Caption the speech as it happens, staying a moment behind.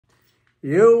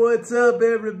Yo, what's up,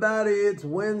 everybody? It's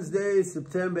Wednesday,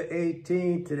 September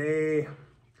 18th. Today,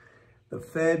 the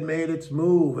Fed made its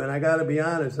move. And I got to be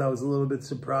honest, I was a little bit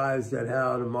surprised at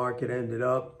how the market ended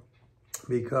up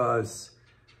because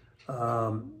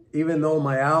even though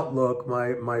my outlook,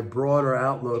 my broader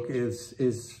outlook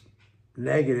is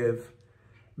negative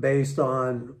based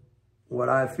on what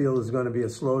I feel is going to be a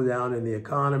slowdown in the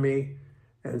economy,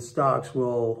 and stocks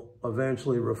will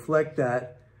eventually reflect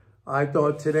that. I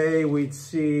thought today we'd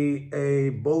see a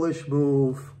bullish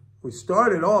move. We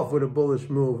started off with a bullish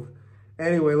move.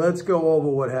 Anyway, let's go over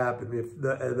what happened. If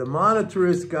the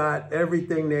monetarists got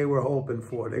everything they were hoping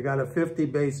for. They got a 50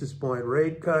 basis point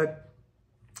rate cut,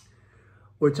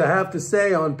 which I have to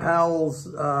say on Powell's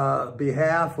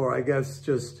behalf, or I guess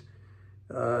just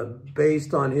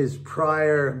based on his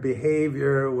prior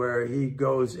behavior where he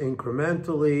goes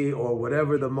incrementally or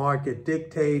whatever the market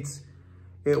dictates,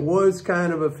 it was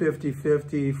kind of a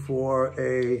 50-50 for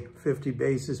a 50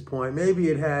 basis point. Maybe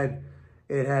it had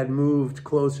moved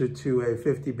closer to a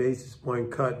 50 basis point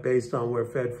cut based on where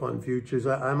Fed fund futures.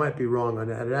 I might be wrong on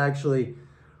that. It actually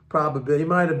probably, he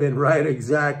might have been right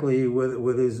exactly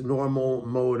with his normal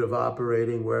mode of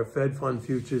operating, where Fed fund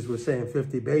futures were saying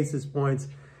 50 basis points,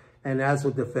 and that's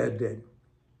what the Fed did.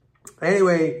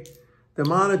 Anyway, the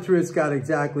monetarists got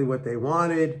exactly what they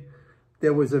wanted.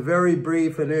 There was a very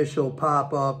brief initial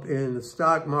pop-up in the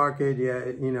stock market. Yeah,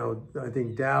 you know, I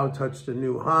think Dow touched a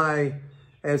new high.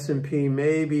 S&P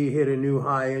maybe hit a new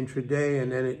high intraday,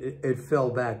 and then it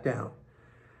fell back down.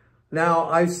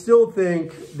 Now, I still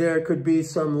think there could be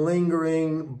some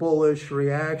lingering bullish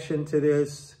reaction to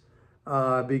this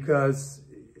because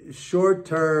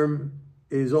short-term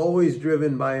is always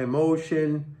driven by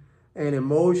emotion, and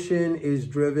emotion is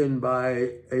driven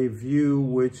by a view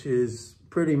which is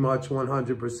pretty much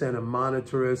 100% a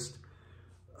monetarist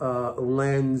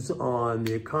lens on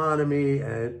the economy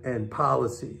and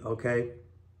policy, okay?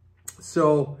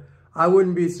 So I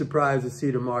wouldn't be surprised to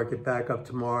see the market back up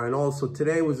tomorrow. And also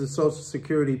today was a Social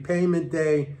Security payment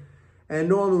day. And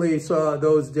normally so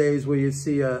those days where you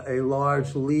see a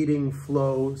large leading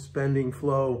flow, spending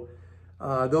flow,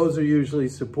 those are usually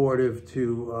supportive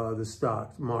to the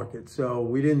stock market. So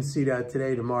we didn't see that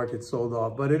today. The market sold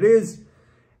off. But it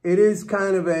is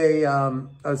kind of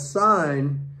a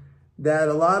sign that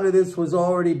a lot of this was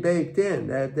already baked in,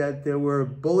 that there were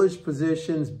bullish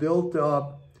positions built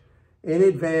up in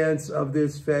advance of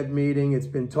this Fed meeting. It's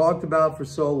been talked about for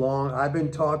so long. I've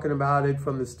been talking about it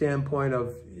from the standpoint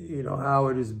of, you know, how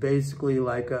it is basically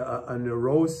like a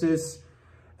neurosis,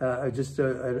 just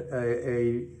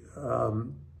a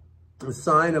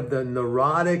sign of the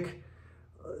neurotic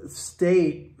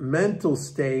state, mental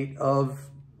state of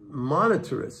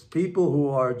monetarists, people who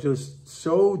are just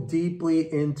so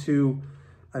deeply into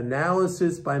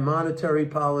analysis by monetary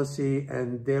policy,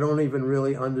 and they don't even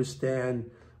really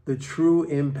understand the true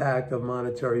impact of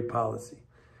monetary policy.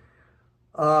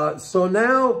 So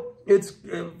now it's,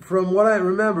 from what I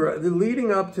remember,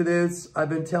 leading up to this, I've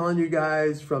been telling you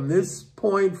guys from this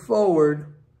point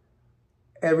forward,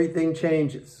 everything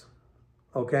changes,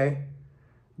 okay?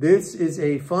 This is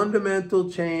a fundamental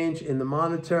change in the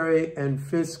monetary and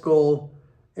fiscal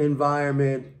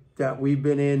environment that we've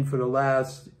been in for the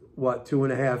last,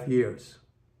 2.5 years,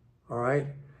 all right?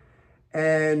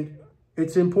 And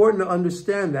it's important to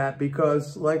understand that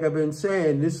because, like I've been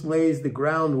saying, this lays the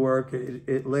groundwork.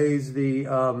 It lays the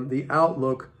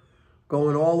outlook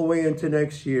going all the way into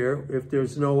next year if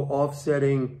there's no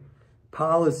offsetting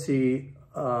policy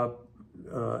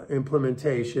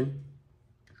implementation.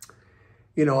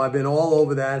 You know, I've been all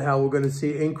over that, how we're going to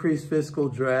see increased fiscal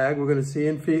drag. We're going to see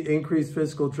increased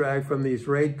fiscal drag from these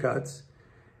rate cuts.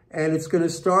 And it's going to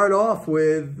start off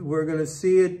with, we're going to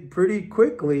see it pretty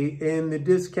quickly in the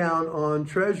discount on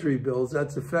Treasury bills.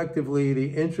 That's effectively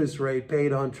the interest rate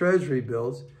paid on Treasury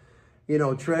bills. You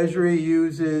know, Treasury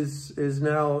is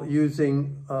now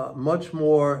using much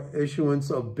more issuance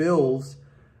of bills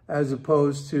as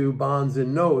opposed to bonds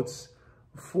and notes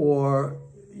for,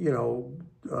 you know,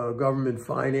 government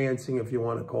financing, if you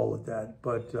want to call it that.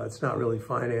 But it's not really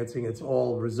financing. It's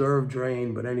all reserve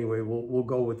drain. But anyway, we'll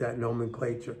go with that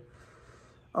nomenclature.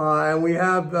 And we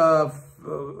have,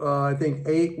 I think,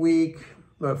 4-week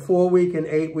and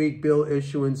 8-week bill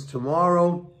issuance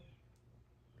tomorrow.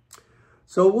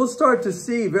 So we'll start to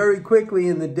see very quickly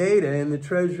in the data, in the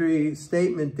Treasury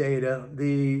statement data,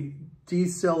 the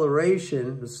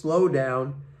deceleration, the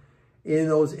slowdown in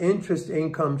those interest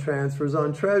income transfers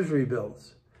on Treasury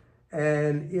bills.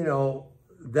 And, you know,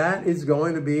 that is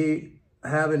going to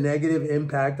have a negative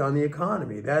impact on the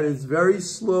economy. That is very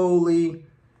slowly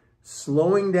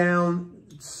slowing down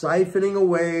siphoning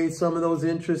away some of those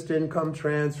interest income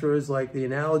transfers. Like the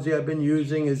analogy I've been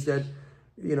using is that,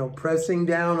 you know, pressing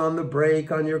down on the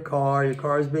brake on your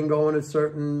car's been going a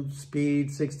certain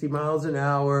speed, 60 miles an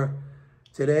hour.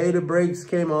 Today, the brakes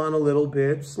came on a little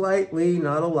bit, slightly,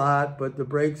 not a lot, but the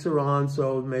brakes are on.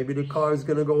 So maybe the car's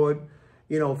going to go at,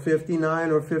 you know, 59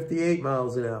 or 58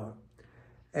 miles an hour.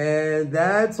 And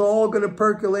that's all going to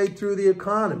percolate through the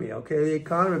economy, okay? The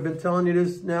economy, I've been telling you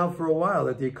this now for a while,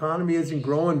 that the economy isn't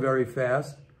growing very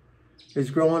fast. It's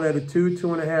growing at a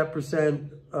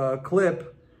 2.5%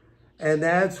 clip. And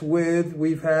that's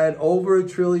we've had over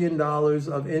 $1 trillion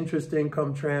of interest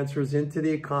income transfers into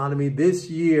the economy this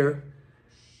year.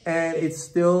 And it's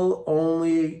still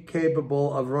only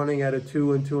capable of running at a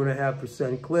 2 and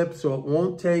 2.5% clip. So it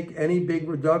won't take any big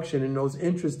reduction in those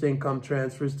interest income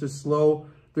transfers to slow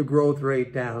the growth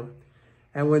rate down.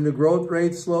 And when the growth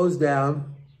rate slows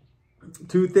down,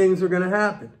 two things are going to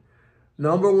happen.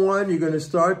 Number one, you're going to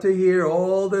start to hear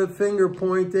all the finger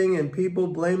pointing and people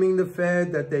blaming the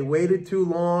Fed that they waited too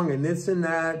long and this and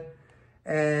that,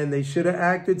 and they should have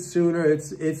acted sooner.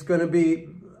 It's going to be,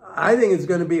 I think it's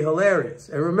going to be hilarious.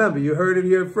 And remember, you heard it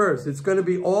here first. It's going to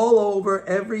be all over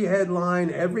every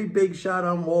headline, every big shot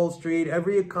on Wall Street,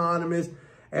 every economist,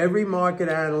 every market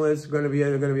analyst. They're going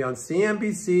to be on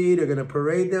CNBC. They're going to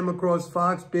parade them across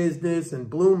Fox Business and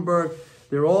Bloomberg.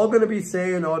 They're all going to be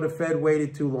saying, oh, the Fed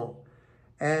waited too long.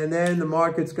 And then the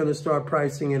market's going to start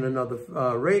pricing in another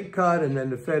rate cut, and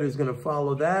then the Fed is going to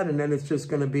follow that, and then it's just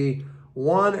going to be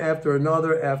one after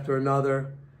another after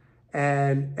another.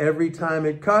 And every time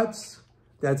it cuts,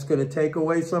 that's going to take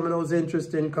away some of those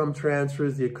interest income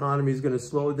transfers. The economy is going to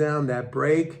slow down.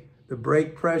 The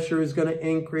brake pressure is going to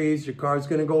increase. Your car's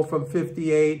going to go from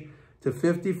 58 to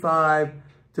 55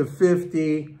 to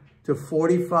 50 to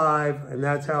 45, and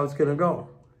that's how it's going to go.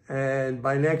 And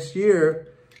by next year,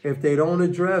 if they don't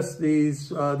address these,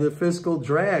 the fiscal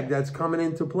drag that's coming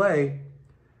into play,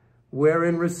 we're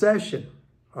in recession,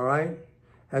 all right?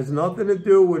 Has nothing to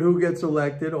do with who gets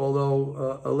elected,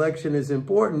 although election is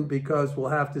important because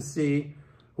we'll have to see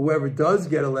whoever does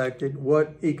get elected,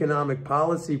 what economic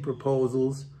policy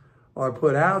proposals are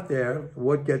put out there,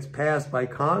 what gets passed by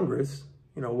Congress,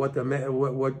 you know, what the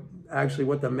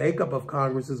makeup of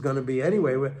Congress is going to be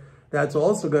anyway. That's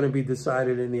also going to be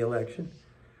decided in the election.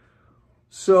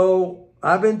 So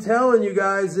I've been telling you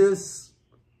guys this,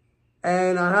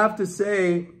 and I have to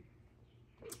say,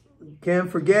 can't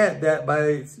forget that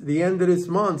by the end of this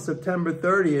month, September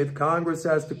 30th, Congress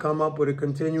has to come up with a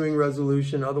continuing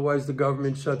resolution. Otherwise, the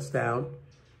government shuts down.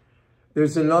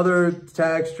 There's another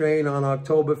tax drain on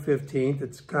October 15th.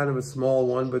 It's kind of a small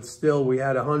one, but still, we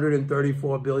had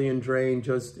 $134 billion drain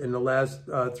just in the last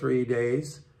 3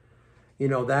 days. You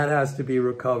know, that has to be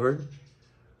recovered.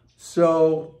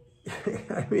 So,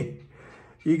 I mean,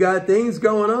 you got things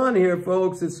going on here,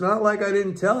 folks. It's not like I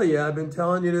didn't tell you. I've been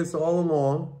telling you this all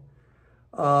along.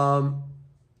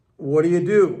 What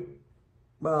do?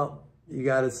 Well, you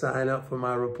got to sign up for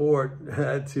my report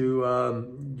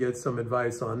to get some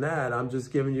advice on that. I'm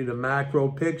just giving you the macro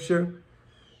picture.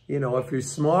 You know, if you're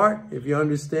smart, if you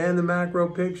understand the macro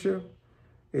picture,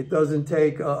 it doesn't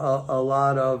take a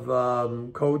lot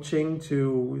of coaching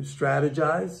to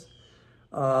strategize.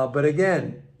 But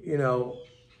again, you know,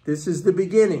 this is the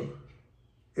beginning.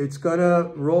 It's going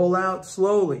to roll out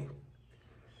slowly.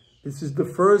 This is the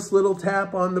first little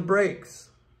tap on the brakes.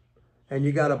 And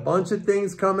you got a bunch of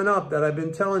things coming up that I've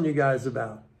been telling you guys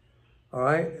about. All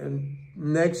right? And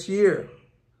next year,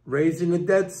 raising the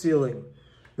debt ceiling,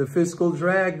 the fiscal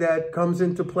drag that comes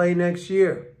into play next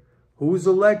year. Who's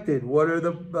elected? What are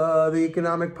the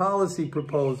economic policy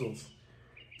proposals?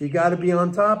 You got to be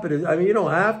on top of it. I mean, you don't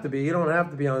have to be. You don't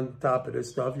have to be on top of this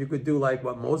stuff. You could do like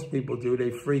what most people do. They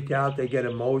freak out. They get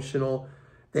emotional.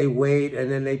 They wait,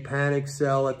 and then they panic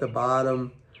sell at the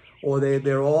bottom. Or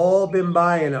they're all been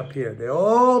buying up here. They've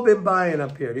all been buying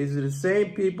up here. These are the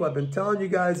same people. I've been telling you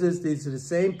guys this. These are the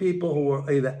same people who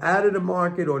were either out of the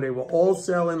market or they were all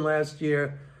selling last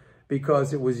year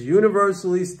because it was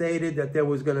universally stated that there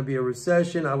was going to be a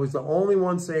recession. I was the only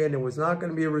one saying there was not going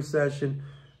to be a recession.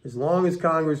 As long as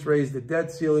Congress raised the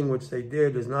debt ceiling, which they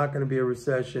did, there's not going to be a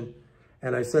recession.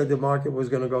 And I said the market was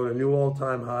going to go to new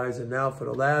all-time highs. And now for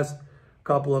the last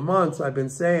couple of months, I've been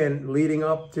saying, leading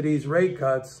up to these rate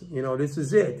cuts, you know, this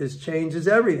is it. This changes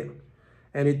everything.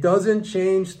 And it doesn't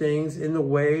change things in the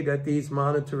way that these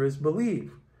monetarists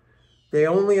believe. They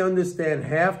only understand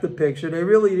half the picture. They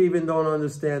really even don't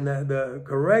understand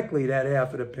correctly that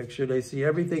half of the picture. They see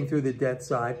everything through the debt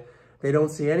side. They don't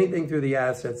see anything through the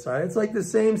asset side. It's like the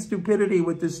same stupidity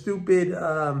with the stupid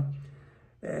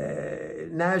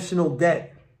national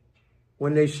debt.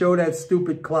 when they show that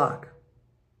stupid clock.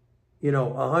 You know,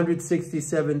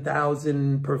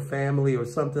 167,000 per family or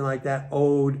something like that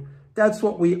owed. That's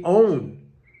what we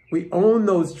own. We own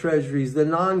those treasuries. The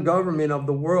non-government of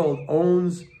the world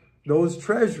owns those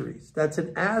treasuries. That's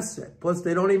an asset. Plus,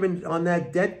 they don't even, on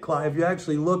that debt clock, if you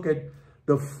actually look at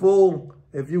the full,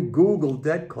 if you Google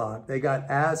debt clock, they got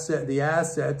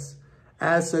assets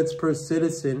per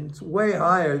citizen. It's way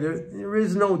higher. There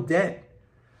is no debt.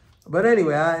 But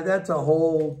anyway, that's a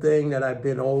whole thing that I've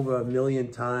been over a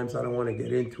million times. I don't want to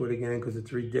get into it again because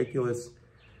it's ridiculous.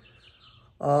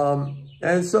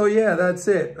 And so, yeah, that's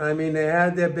it. I mean, they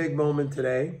had their big moment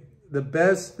today. The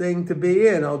best thing to be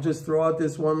in, I'll just throw out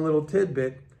this one little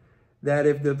tidbit, that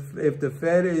if the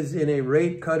Fed is in a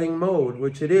rate cutting mode,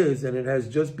 which it is, and it has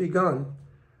just begun,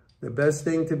 the best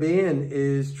thing to be in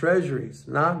is treasuries,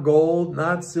 not gold,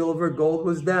 not silver. Gold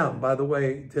was down, by the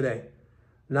way, today.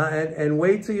 And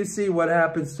wait till you see what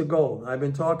happens to gold. I've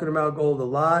been talking about gold a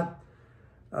lot.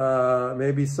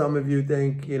 Maybe some of you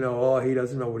think, you know, oh, he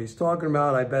doesn't know what he's talking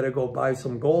about. I better go buy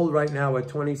some gold right now at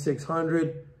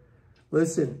 2,600.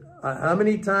 Listen, how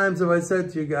many times have I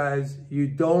said to you guys, you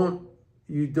don't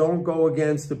go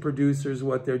against the producers,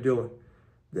 what they're doing.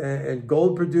 And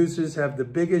gold producers have the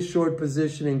biggest short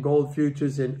position in gold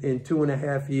futures in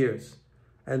 2.5 years.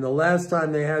 And the last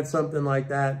time they had something like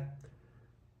that,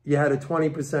 you had a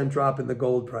 20% drop in the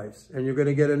gold price. And you're going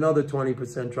to get another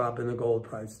 20% drop in the gold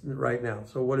price right now.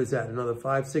 So what is that? Another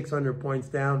 500-600 points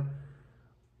down?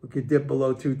 We could dip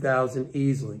below 2,000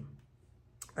 easily.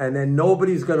 And then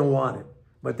nobody's going to want it.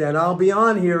 But then I'll be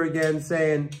on here again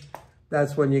saying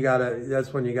that's when you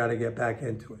gotta get back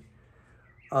into it.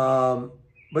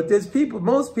 But there's people,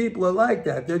 most people are like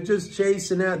that. They're just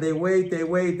chasing that. They wait,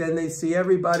 then they see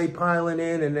everybody piling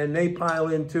in, and then they pile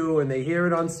in too, and they hear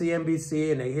it on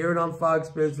CNBC, and they hear it on Fox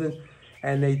Business,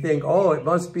 and they think, oh, it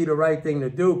must be the right thing to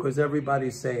do because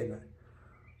everybody's saying that.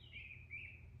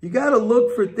 You got to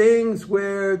look for things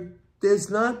where there's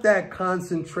not that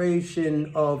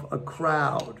concentration of a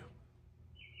crowd.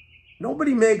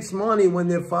 Nobody makes money when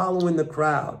they're following the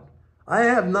crowd. I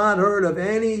have not heard of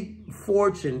any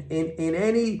fortune in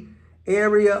any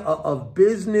area of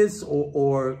business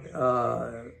or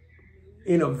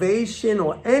innovation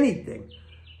or anything.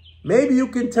 Maybe you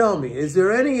can tell me, is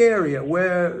there any area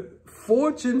where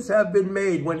fortunes have been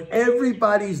made when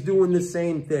everybody's doing the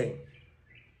same thing?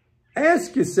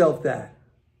 Ask yourself that.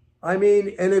 I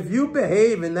mean, and if you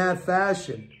behave in that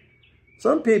fashion,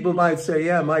 some people might say,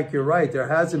 yeah, Mike, you're right, there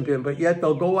hasn't been, but yet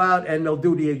they'll go out and they'll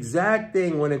do the exact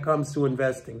thing when it comes to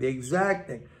investing, the exact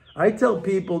thing. I tell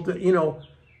people to, you know,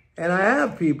 and I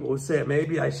have people who say,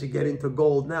 maybe I should get into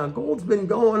gold now. Gold's been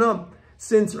going up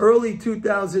since early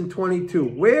 2022.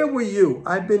 Where were you?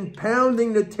 I've been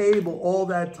pounding the table all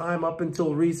that time up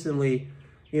until recently,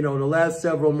 you know, the last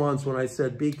several months when I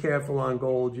said, be careful on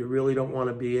gold. You really don't want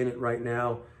to be in it right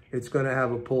now. It's going to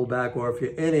have a pullback, or if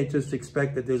you're in it, just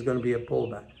expect that there's going to be a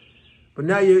pullback. But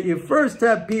now you first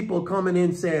have people coming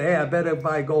in saying, hey, I better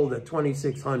buy gold at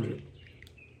 2,600.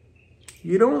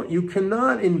 You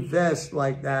cannot invest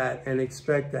like that and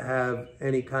expect to have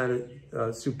any kind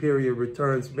of superior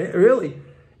returns, really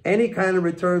any kind of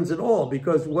returns at all,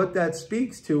 because what that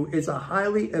speaks to is a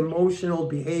highly emotional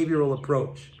behavioral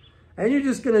approach. And you're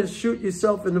just going to shoot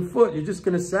yourself in the foot. You're just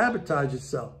going to sabotage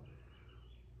yourself.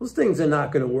 Those things are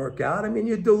not going to work out. I mean,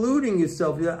 you're deluding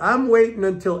yourself. I'm waiting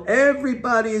until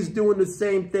everybody is doing the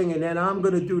same thing, and then I'm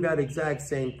going to do that exact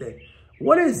same thing.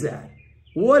 What is that?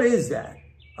 What is that?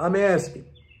 I'm asking.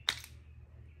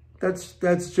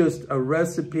 That's just a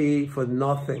recipe for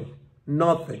nothing.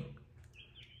 Nothing.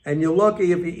 And you're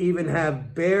lucky if you even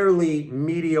have barely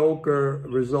mediocre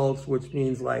results, which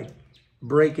means like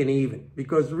breaking even.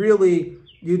 Because really,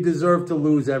 you deserve to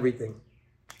lose everything.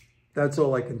 That's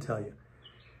all I can tell you.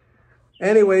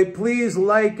 Anyway, please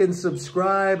like and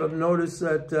subscribe. I've noticed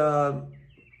that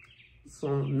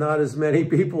not as many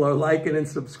people are liking and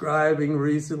subscribing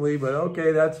recently, but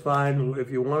okay, that's fine. If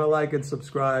you want to like and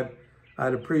subscribe,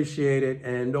 I'd appreciate it.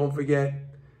 And don't forget,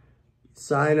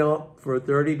 sign up for a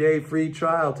 30-day free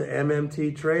trial to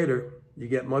MMT Trader. You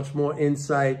get much more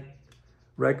insight,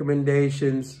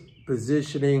 recommendations,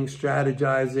 positioning,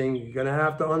 strategizing. You're going to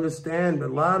have to understand a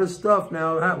lot of stuff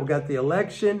now. We got the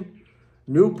election,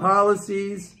 new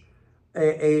policies,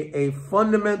 a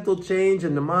fundamental change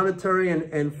in the monetary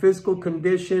and fiscal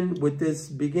condition with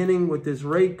this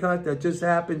rate cut that just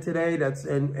happened today.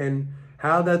 And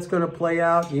how that's going to play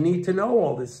out. You need to know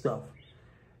all this stuff.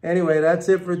 Anyway, that's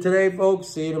it for today, folks.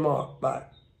 See you tomorrow. Bye.